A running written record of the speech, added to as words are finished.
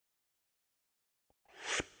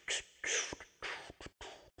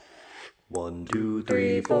1, 2,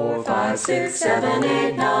 3, 4, 5, 6, 7,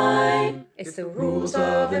 8, 9. It's the rules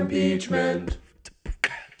of impeachment.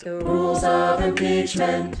 The rules of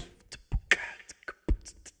impeachment.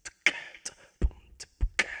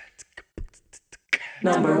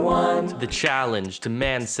 Number 1. The challenge to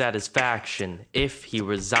man's satisfaction. If he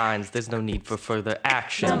resigns, there's no need for further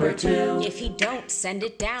action. Number 2. If he don't, send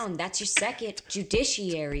it down, that's your second.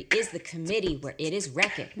 Judiciary is the committee where it is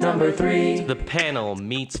reckoned. Number 3. The panel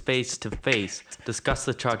meets face to face, discuss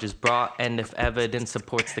the charges brought, and if evidence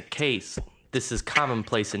supports the case. This is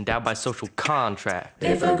commonplace endowed by social contract.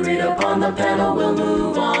 If agreed upon, the panel will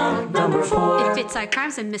move on. Number 4. If it's high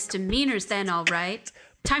crimes and misdemeanors, then all right.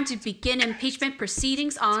 Time to begin impeachment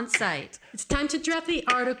proceedings on site. It's time to draft the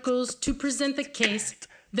articles to present the case.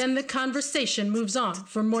 Then the conversation moves on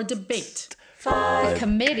for more debate. 5. The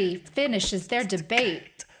committee finishes their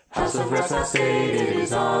debate. House of Reps has stated it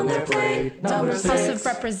is on their plate. Number 6. House of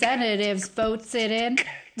Representatives votes it in.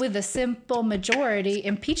 With a simple majority,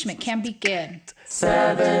 impeachment can begin.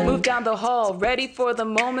 7. Move down the hall, ready for the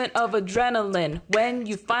moment of adrenaline, when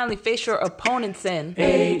you finally face your opponents in.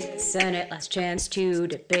 8. Senate, last chance to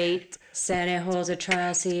debate. Senate holds a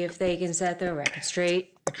trial, see if they can set the record straight.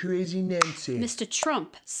 Crazy Nancy. Mr.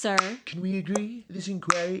 Trump, sir. Can we agree? This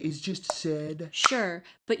inquiry is just said. Sure,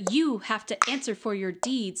 but you have to answer for your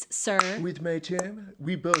deeds, sir. With my term,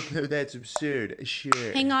 we both know that's absurd,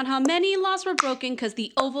 sure. Hang on, how many laws were broken because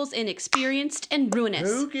the Oval's inexperienced and ruinous?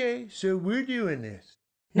 Okay, so we're doing this.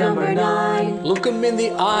 Number 9. Look him in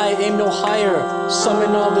the eye, aim no higher.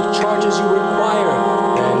 Summon all the charges you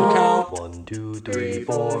require. Then count 1, 2, 3,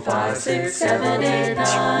 4, 5, 6, 7, 8,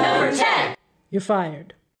 9. Number 10. You're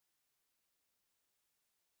fired.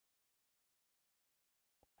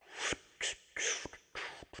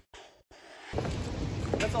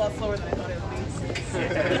 That's a lot slower than I thought it would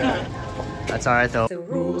be. That's alright though. The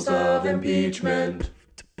rules of impeachment.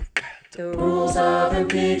 The rules of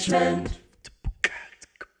impeachment.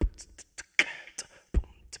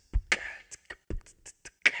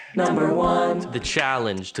 Number 1. The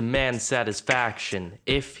challenge to man's satisfaction.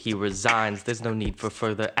 If he resigns, there's no need for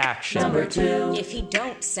further action. Number 2. If he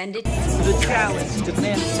don't, send it. The challenge to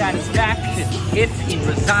man's satisfaction, if he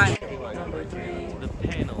resigns. The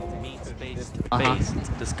panel meets face to face,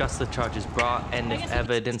 discuss the charges brought, and if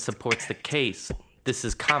evidence supports the case. This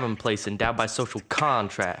is commonplace endowed by social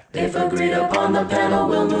contract. If agreed upon, the panel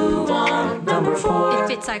will move on. Number 4.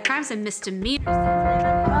 If it's high crimes and misdemeanors,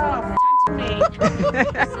 time to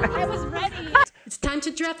I was ready. It's time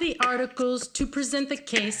to draft the articles to present the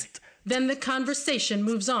case. Then the conversation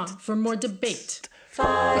moves on for more debate.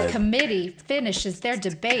 5. The committee finishes their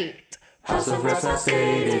debate. House of Reps has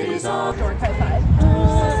stated it is on.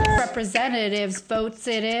 Representatives votes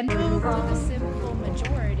it in. With a simple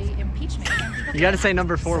majority, impeachment can begin. You gotta say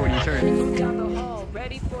number 4 when you turn. Move down the hall,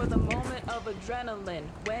 ready for the moment of adrenaline,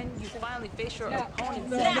 when you finally face your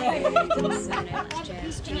opponents in. Senate, last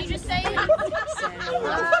chance to Can you just say it?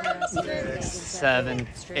 7,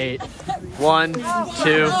 8, 1, 2.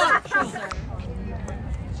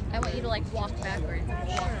 I want you to like walk backwards.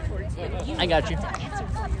 Walk towards me. I got you. Answer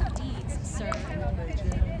for your deeds, sir.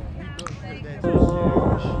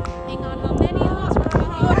 Hang on, how many laws were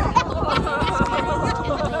broken?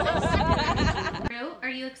 Are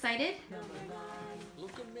you excited?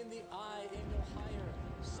 Look him in the eye, aim no higher.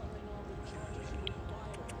 Summon all the charges you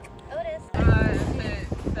require.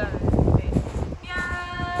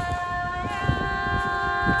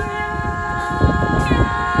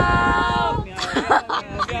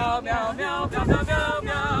 Meow, meow, meow, meow, meow, meow,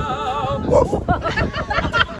 meow.